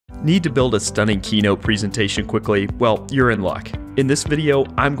Need to build a stunning keynote presentation quickly? Well, you're in luck. In this video,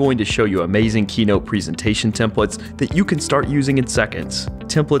 I'm going to show you amazing keynote presentation templates that you can start using in seconds.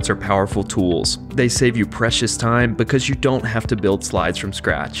 Templates are powerful tools. They save you precious time because you don't have to build slides from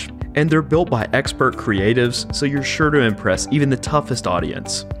scratch. And they're built by expert creatives, so you're sure to impress even the toughest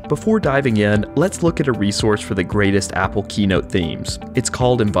audience. Before diving in, let's look at a resource for the greatest Apple Keynote themes. It's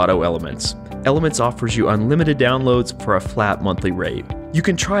called Envato Elements. Elements offers you unlimited downloads for a flat monthly rate. You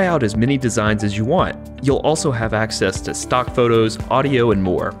can try out as many designs as you want. You'll also have access to stock photos, audio, and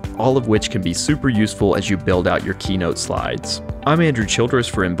more, all of which can be super useful as you build out your keynote slides. I'm Andrew Childress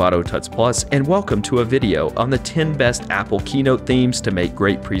for Envato Tuts Plus, and welcome to a video on the 10 best Apple Keynote themes to make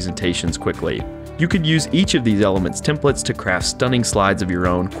great presentations quickly. You can use each of these Elements templates to craft stunning slides of your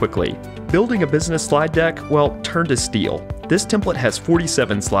own quickly. Building a business slide deck? Well, turn to Steel. This template has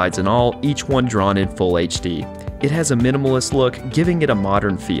 47 slides in all, each one drawn in full HD. It has a minimalist look, giving it a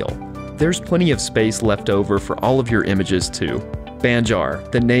modern feel. There's plenty of space left over for all of your images too.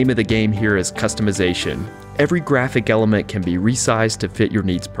 Banjar, the name of the game here is customization. Every graphic element can be resized to fit your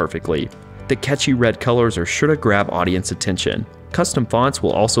needs perfectly. The catchy red colors are sure to grab audience attention. Custom fonts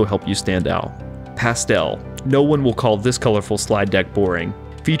will also help you stand out. Pastel, no one will call this colorful slide deck boring.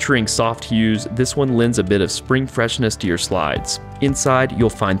 Featuring soft hues, this one lends a bit of spring freshness to your slides. Inside, you'll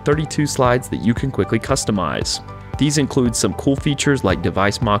find 32 slides that you can quickly customize. These include some cool features like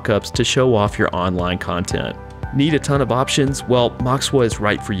device mockups to show off your online content. Need a ton of options? Well, Mokswa is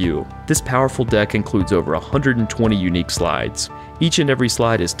right for you. This powerful deck includes over 120 unique slides. Each and every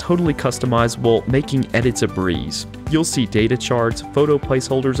slide is totally customizable, making edits a breeze. You'll see data charts, photo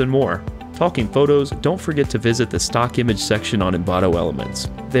placeholders, and more. Talking photos, don't forget to visit the stock image section on Envato Elements.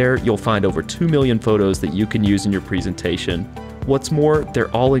 There, you'll find over 2 million photos that you can use in your presentation. What's more, they're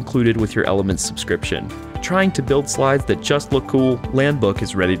all included with your Elements subscription. Trying to build slides that just look cool? Landbook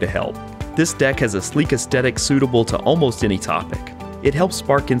is ready to help. This deck has a sleek aesthetic suitable to almost any topic. It helps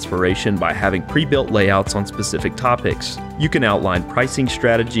spark inspiration by having pre-built layouts on specific topics. You can outline pricing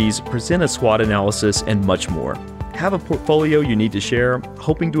strategies, present a SWOT analysis, and much more. Have a portfolio you need to share?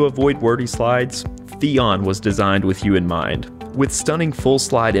 Hoping to avoid wordy slides? THEON was designed with you in mind. With stunning full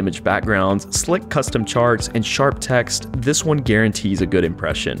slide image backgrounds, slick custom charts, and sharp text, this one guarantees a good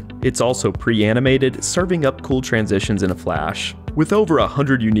impression. It's also pre-animated, serving up cool transitions in a flash. With over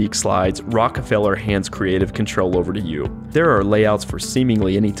 100 unique slides, Rockefeller hands creative control over to you. There are layouts for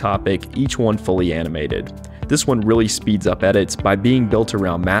seemingly any topic, each one fully animated. This one really speeds up edits by being built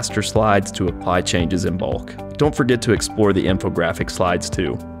around master slides to apply changes in bulk. Don't forget to explore the infographic slides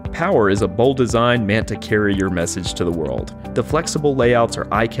too. Power is a bold design meant to carry your message to the world. The flexible layouts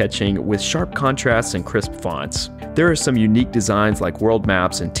are eye-catching with sharp contrasts and crisp fonts. There are some unique designs like world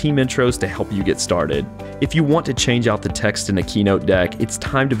maps and team intros to help you get started. If you want to change out the text in a keynote deck, it's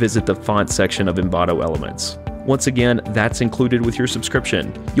time to visit the font section of Envato Elements. Once again, that's included with your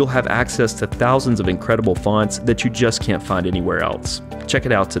subscription. You'll have access to thousands of incredible fonts that you just can't find anywhere else. Check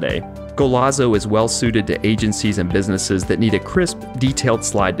it out today. Golazo is well suited to agencies and businesses that need a crisp, detailed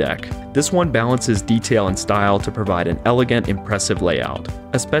slide deck. This one balances detail and style to provide an elegant, impressive layout.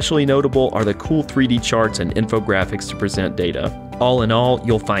 Especially notable are the cool 3D charts and infographics to present data. All in all,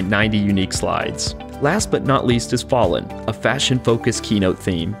 you'll find 90 unique slides. Last but not least is Fallen, a fashion-focused keynote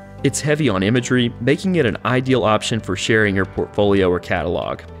theme. It's heavy on imagery, making it an ideal option for sharing your portfolio or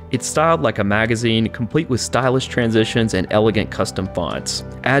catalog. It's styled like a magazine, complete with stylish transitions and elegant custom fonts.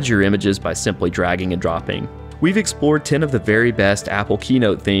 Add your images by simply dragging and dropping. We've explored 10 of the very best Apple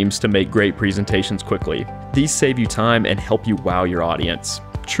Keynote themes to make great presentations quickly. These save you time and help you wow your audience.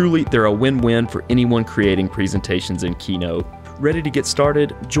 Truly, they're a win-win for anyone creating presentations in Keynote. Ready to get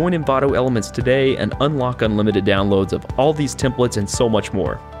started? Join Envato Elements today and unlock unlimited downloads of all these templates and so much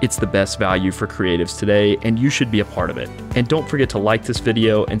more. It's the best value for creatives today, and you should be a part of it. And don't forget to like this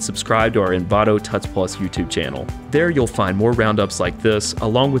video and subscribe to our Envato Tuts Plus YouTube channel. There you'll find more roundups like this,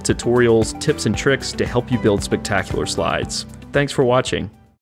 along with tutorials, tips, and tricks to help you build spectacular slides. Thanks for watching.